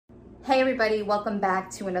Hey everybody, welcome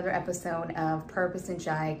back to another episode of Purpose and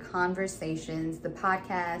Jai Conversations, the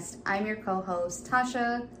podcast. I'm your co-host,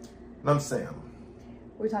 Tasha. And I'm Sam.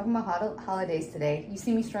 We're talking about holidays today. You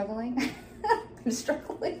see me struggling? I'm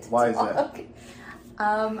struggling. Why is that? Okay.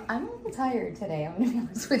 I'm a little tired today, I'm going to be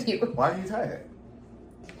honest with you. Why are you tired?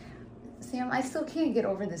 Sam, I still can't get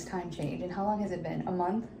over this time change. And how long has it been? A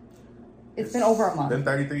month? It's been over a month. It's been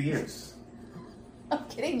 33 years. I'm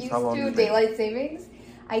getting used to daylight savings.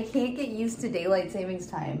 I can't get used to daylight savings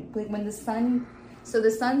time. Like when the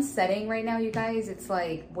sun's setting right now, you guys, it's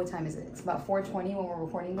like, what time is it? It's about 4:20 when we're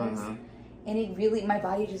recording this. Mm-hmm. And it really, my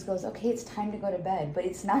body just goes, okay, it's time to go to bed, but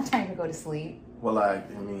it's not time to go to sleep. Well, I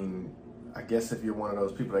guess if you're one of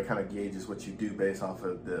those people that kind of gauges what you do based off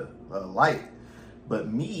of the light. But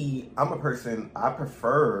me, I'm a person, I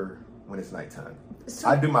prefer when it's nighttime. So,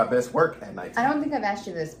 I do my best work at nighttime. I don't think I've asked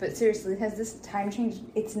you this, but seriously, has this time change,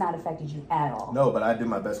 it's not affected you at all? No, but I do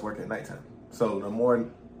my best work at nighttime. So the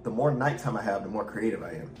more nighttime I have, the more creative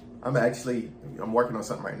I am. I'm working on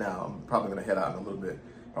something right now. I'm probably going to head out in a little bit.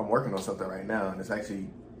 I'm working on something right now, and it's actually,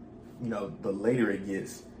 the later it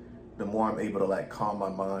gets, the more I'm able to like calm my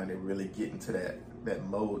mind and really get into that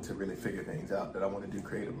mode to really figure things out that I want to do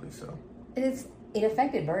creatively. So it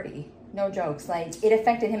affected Birdie. No jokes. Like it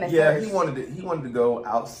affected him at first. Yeah, he wanted to go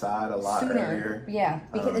outside a lot sooner. Earlier. Yeah,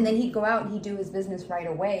 and then he'd go out and he'd do his business right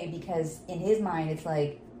away because in his mind it's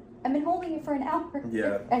like, I've been holding it for an hour.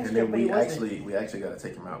 Yeah, extra, and then we actually got to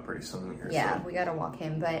take him out pretty soon here. Yeah, so we got to walk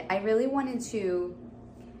him. But I really wanted to.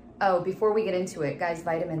 Oh, before we get into it, guys,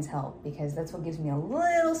 vitamins help because that's what gives me a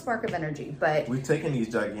little spark of energy. But we've taken these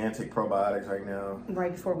gigantic probiotics right now.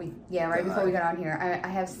 Right before we got on here, I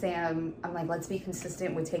have Sam. I'm like, let's be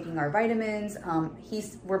consistent with taking our vitamins.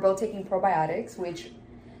 We're both taking probiotics, which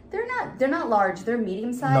they're not large. They're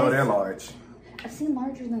medium size. No, they're large. I've seen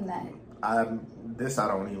larger than that. This I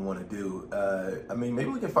don't even want to do. Maybe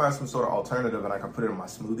we can find some sort of alternative and I can put it in my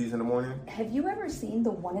smoothies in the morning. Have you ever seen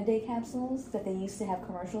the one-a-day capsules that they used to have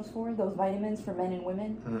commercials for? Those vitamins for men and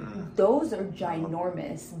women? Mm-mm. Those are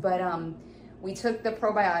ginormous. But we took the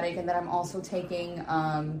probiotic and then I'm also taking,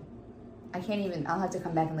 I'll have to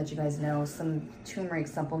come back and let you guys know, some turmeric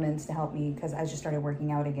supplements to help me because I just started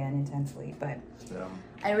working out again intensely. But yeah.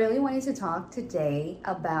 I really wanted to talk today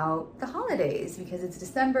about the holidays because it's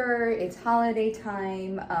December, it's holiday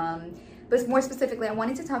time. But more specifically, I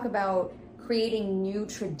wanted to talk about creating new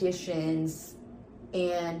traditions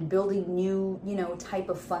and building new, type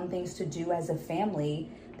of fun things to do as a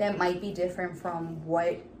family that might be different from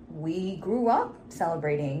what we grew up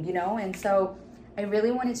celebrating, And so I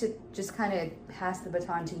really wanted to just kind of pass the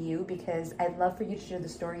baton to you because I'd love for you to share the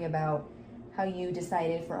story about how you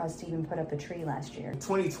decided for us to even put up a tree last year.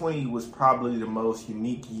 2020 was probably the most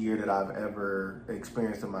unique year that I've ever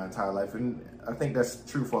experienced in my entire life. And I think that's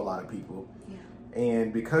true for a lot of people. Yeah.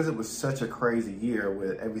 And because it was such a crazy year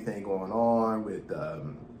with everything going on, with,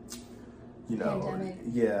 pandemic.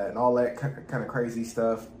 Yeah, and all that kind of crazy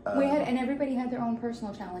stuff. And everybody had their own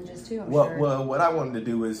personal challenges too, I'm sure. Well, what I wanted to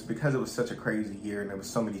do is, because it was such a crazy year and there was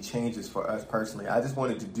so many changes for us personally, I just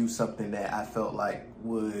wanted to do something that I felt like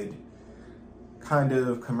would kind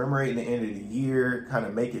of commemorate the end of the year, kind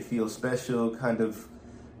of make it feel special, kind of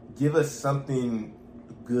give us something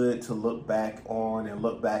good to look back on and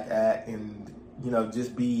look back at and,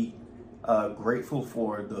 just be grateful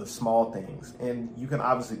for the small things. And you can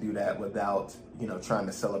obviously do that without, trying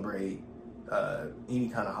to celebrate any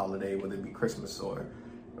kind of holiday, whether it be Christmas or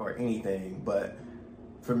anything. But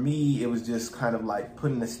for me, it was just kind of like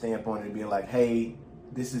putting a stamp on it and being like, hey,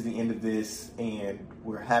 this is the end of this, and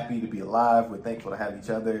we're happy to be alive. We're thankful to have each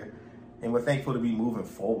other, and we're thankful to be moving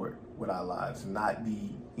forward with our lives, and not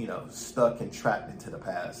be, stuck and trapped into the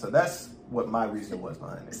past. So that's what my reason was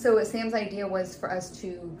behind it. So Sam's idea was for us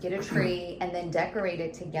to get a tree and then decorate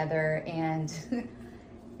it together and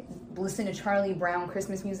listen to Charlie Brown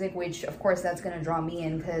Christmas music, which of course that's going to draw me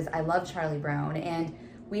in because I love Charlie Brown. And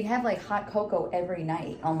we'd have like hot cocoa every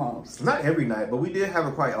night almost. Not every night, but we did have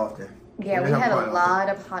it quite often. Yeah, we had a lot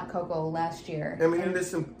of hot cocoa last year.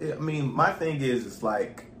 My thing is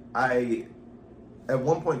like at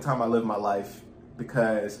one point in time I lived my life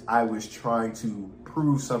because I was trying to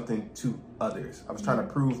prove something to others. I was trying to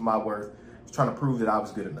prove my worth. I was trying to prove that I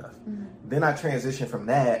was good enough. Mm-hmm. Then I transitioned from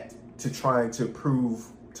that to trying to prove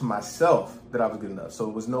to myself that I was good enough. So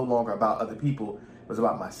it was no longer about other people. It was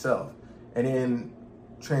about myself. And then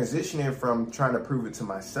transitioning from trying to prove it to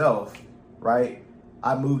myself, right?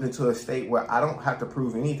 I moved into a state where I don't have to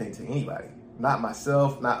prove anything to anybody. Not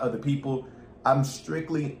myself, not other people. I'm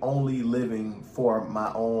strictly only living for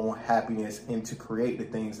my own happiness and to create the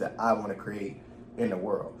things that I want to create in the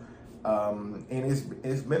world. And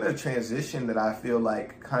it's been a transition that I feel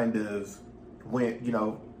like kind of went,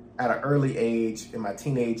 at an early age in my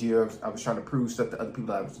teenage years, I was trying to prove stuff to other people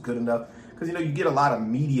that I was good enough. Because, you get a lot of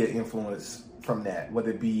media influence from that,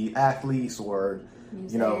 whether it be athletes or,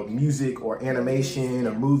 music or animation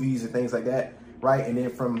or movies and things like that, right? And then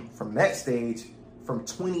from that stage, from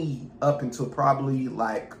 20 up until probably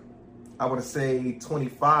like, I want to say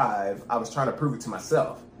 25, I was trying to prove it to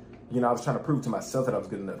myself. I was trying to prove to myself that I was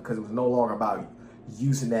good enough because it was no longer about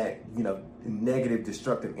using that, negative,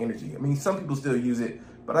 destructive energy. I mean, some people still use it,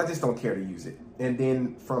 but I just don't care to use it. And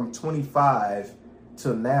then from 25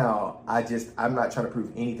 till now, I'm not trying to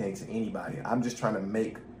prove anything to anybody. I'm just trying to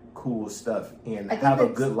make cool stuff and have a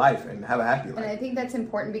good life and have a happy life. And I think that's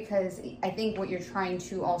important because I think what you're trying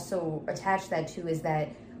to also attach that to is that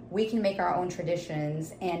we can make our own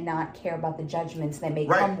traditions and not care about the judgments that may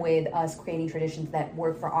come with us creating traditions that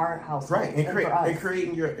work for our household. Right, and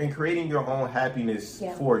creating your own happiness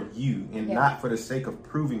for you and not for the sake of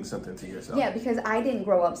proving something to yourself. Yeah, because I didn't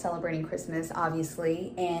grow up celebrating Christmas,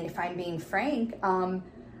 obviously, and if I'm being frank,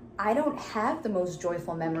 I don't have the most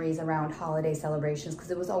joyful memories around holiday celebrations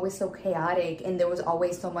because it was always so chaotic and there was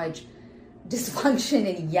always so much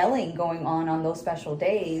dysfunction and yelling going on those special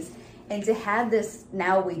days. And to have this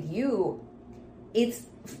now with you,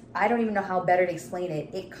 I don't even know how better to explain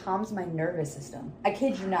it. It calms my nervous system. I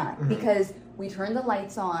kid you not, because we turned the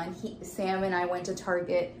lights on. Sam and I went to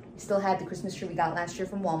Target. We still had the Christmas tree we got last year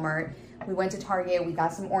from Walmart. We went to Target. We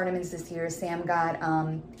got some ornaments this year. Sam got,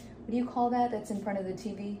 what do you call that that's in front of the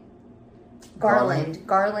TV?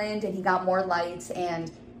 Garland, and he got more lights.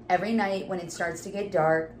 And every night when it starts to get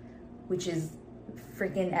dark, which is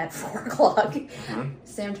freaking at 4 o'clock,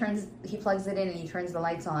 Sam plugs it in and he turns the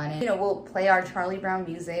lights on, and we'll play our Charlie Brown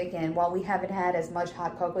music. And while we haven't had as much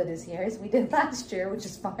hot cocoa this year as we did last year, which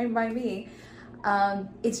is fine by me,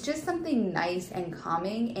 it's just something nice and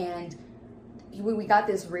calming. And we got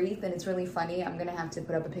this wreath, and it's really funny. I'm gonna have to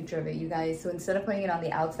put up a picture of it, you guys. So instead of putting it on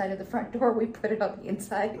the outside of the front door, we put it on the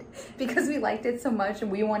inside because we liked it so much and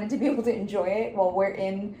we wanted to be able to enjoy it while we're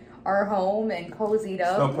in our home and cozied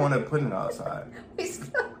up. No point of putting it outside.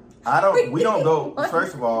 We don't go.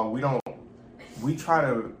 First of all, we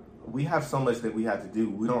have so much that we have to do.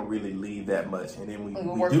 We don't really leave that much. And then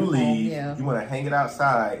when we do leave, you want to hang it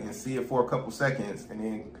outside and see it for a couple seconds and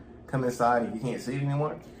then come inside and you can't see it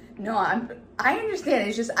anymore. No, I understand.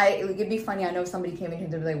 It's just, it'd be funny. I know somebody came in here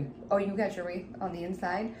and they'd be like, oh, you got your wreath on the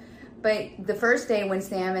inside? But the first day when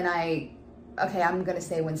Sam and I'm going to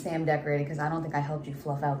say when Sam decorated, because I don't think I helped you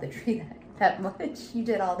fluff out the tree that much. You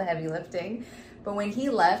did all the heavy lifting. But when he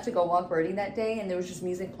left to go walk Birdie that day and there was just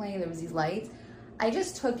music playing, there was these lights, I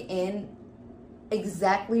just took in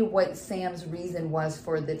exactly what Sam's reason was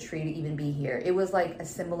for the tree to even be here. It was like a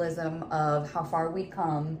symbolism of how far we've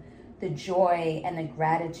come, the joy and the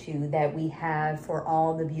gratitude that we have for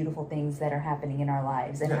all the beautiful things that are happening in our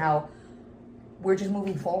lives and how we're just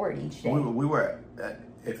moving forward each day. We were...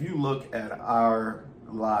 If you look at our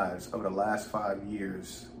lives over the last 5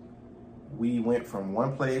 years, we went from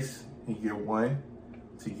one place in year 1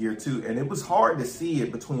 to year 2, and it was hard to see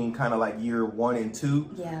it between kind of like year 1 and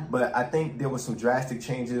 2. Yeah. But I think there was some drastic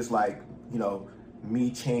changes, like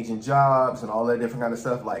me changing jobs and all that different kind of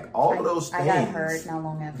stuff. Like all of those things. I got hurt not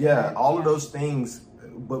long after. Yeah, all of those things.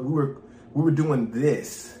 But we were doing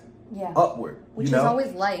this. Yeah. Upward. Which is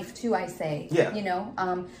always life too, I say. Yeah.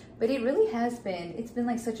 But it really has been, it's been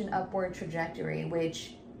like such an upward trajectory,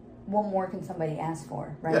 which what more can somebody ask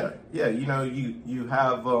for, right? Yeah. You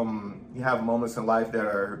have moments in life that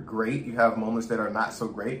are great. You have moments that are not so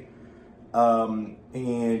great. And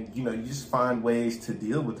you just find ways to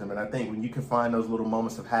deal with them. And I think when you can find those little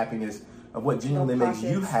moments of happiness of what genuinely makes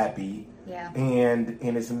you happy, and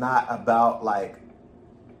it's not about like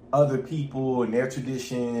other people and their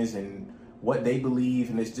traditions and what they believe,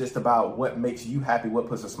 and it's just about what makes you happy, what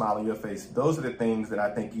puts a smile on your face. Those are the things that I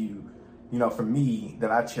think for me,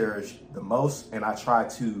 that I cherish the most, and I try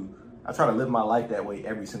to live my life that way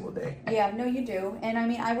every single day. Yeah, no, you do. And I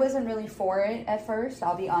mean, I wasn't really for it at first,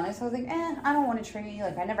 I'll be honest. I was like, I don't want a tree.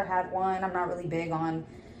 Like, I never had one. I'm not really big on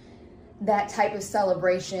that type of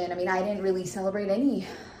celebration. I mean, I didn't really celebrate any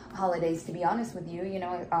holidays, to be honest with you,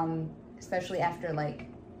 especially after like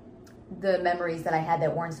the memories that I had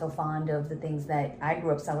that weren't so fond of the things that I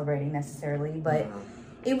grew up celebrating necessarily. But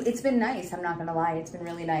it's been nice. I'm not going to lie. It's been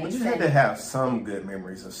really nice. But you had to have some good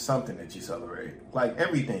memories of something that you celebrate. Like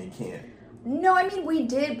everything can. No, I mean, we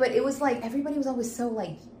did, but it was like everybody was always so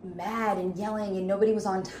like mad and yelling, and nobody was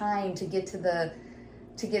on time to get to the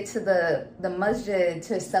masjid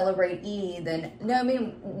to celebrate Eid. And no, I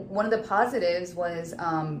mean, one of the positives was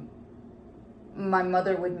my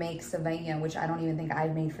mother would make savanya, which I don't even think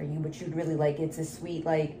I've made for you, but you'd really like it. It's a sweet,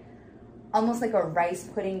 like, almost like a rice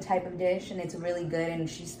pudding type of dish, and it's really good, and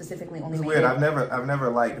she specifically only made weird. it. I've never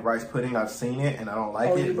liked rice pudding. I've seen it, and I don't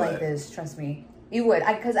like it. You'd like this, trust me. You would,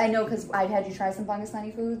 because I've had you try some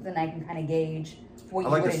Pakistani foods, and I can kind of gauge what you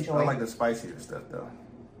would enjoy. I like the spicier stuff, though.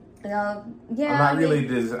 Yeah, I'm not really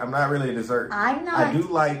a dessert. I'm not. I do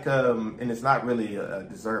like, and it's not really a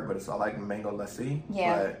dessert, but I like mango lassi.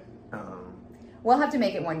 Yeah. But, we'll have to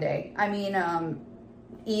make it one day. I mean,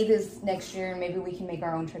 Eid is next year, and maybe we can make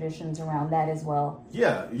our own traditions around that as well.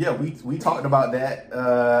 Yeah. We talked about that.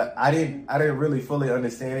 I didn't really fully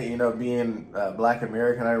understand it. You know, being Black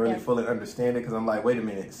American, I didn't really fully understand it because I'm like, wait a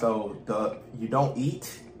minute. So you don't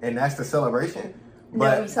eat, and that's the celebration.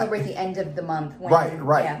 But no, we celebrate the end of the month. Right.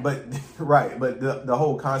 Yeah. But the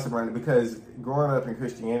whole concept around it, because growing up in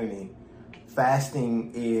Christianity,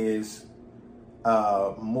 fasting is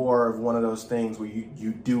more of one of those things where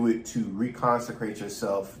you do it to reconsecrate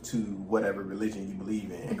yourself to whatever religion you believe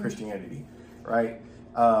in Christianity, right?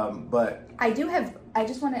 But I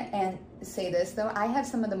just want to say this though. I have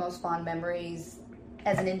some of the most fond memories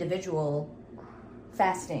as an individual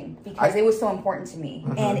fasting because it was so important to me,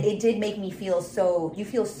 and it did make me feel so. You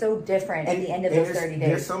feel so different at the end of those 30 days.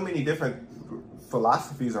 There's so many different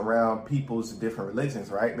philosophies around people's different religions,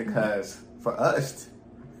 right? Because for us,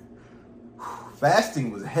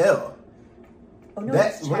 fasting was hell. Oh no,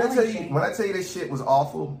 when I tell you this shit was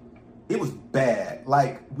awful, it was bad.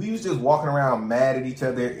 Like, we was just walking around mad at each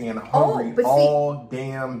other and hungry all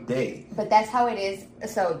damn day. But that's how it is.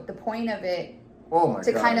 So the point of it. Oh my God.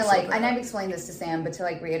 To kind of like, and I've explained this to Sam, but to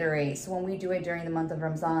like reiterate, so when we do it during the month of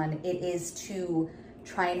Ramzan, it is to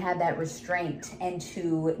try and have that restraint and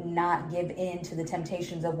to not give in to the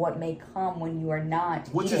temptations of what may come when you are not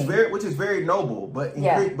which eating. is very noble. But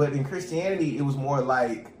in Christianity, it was more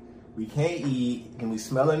like, we can't eat, and we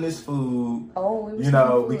smelling this food.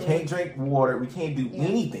 We can't drink water, we can't do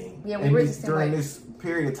anything. Yeah, we were during this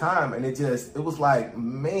period of time, and it was like,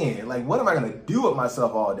 man, like, what am I gonna do with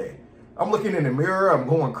myself all day? I'm looking in the mirror, I'm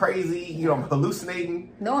going crazy, I'm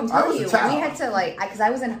hallucinating. No, I'm telling you, we had to because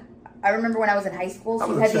I remember when I was in high school,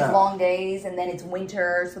 so we had these long days, and then it's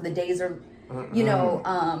winter, so the days are,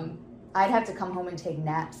 I'd have to come home and take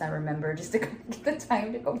naps, I remember, just to get the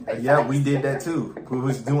time to go back. Yeah, we did that too. We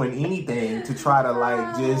was doing anything to try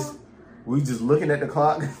to we just looking at the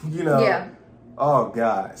clock, Yeah. Oh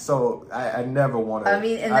God! So I never want to. I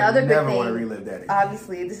mean, and the other good thing, want to relive that again.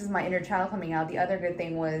 Obviously, this is my inner child coming out. The other good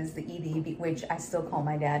thing was the Eid, which I still call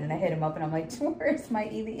my dad, and I hit him up, and I'm like, "Where's my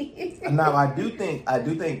Eid?" Now, I do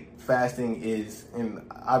think fasting is, and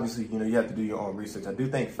obviously, you have to do your own research. I do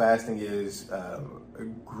think fasting is a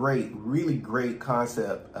really great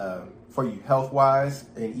concept for you health wise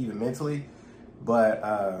and even mentally, but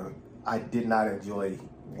I did not enjoy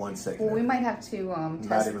 1 second. Well, we might have to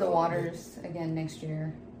test the waters again next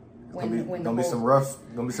year. Gonna be some rough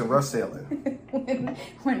sailing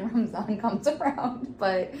when Ramzan comes around.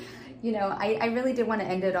 But I really did want to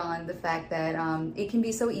end it on the fact that it can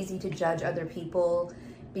be so easy to judge other people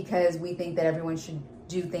because we think that everyone should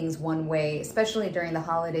do things one way, especially during the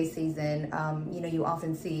holiday season. You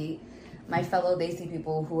often see my fellow Desi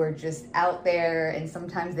people who are just out there, and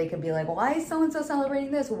sometimes they could be like, why is so-and-so celebrating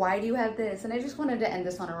this? Why do you have this? And I just wanted to end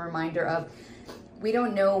this on a reminder of, we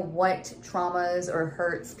don't know what traumas or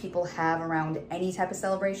hurts people have around any type of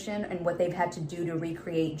celebration and what they've had to do to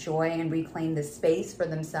recreate joy and reclaim this space for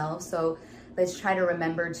themselves. So let's try to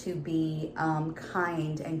remember to be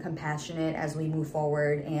kind and compassionate as we move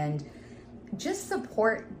forward, and just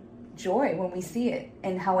support joy when we see it,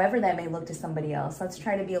 and however that may look to somebody else. Let's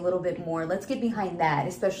try to be a little bit more, let's get behind that,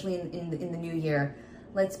 especially in the new year.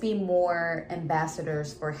 Let's be more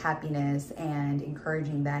ambassadors for happiness and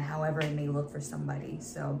encouraging that, however it may look for somebody.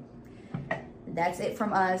 So that's it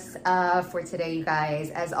from us for today, you guys.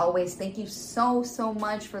 As always, thank you so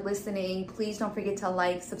much for listening. Please don't forget to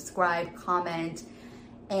like, subscribe, comment,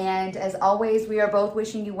 and as always, we are both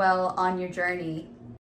wishing you well on your journey.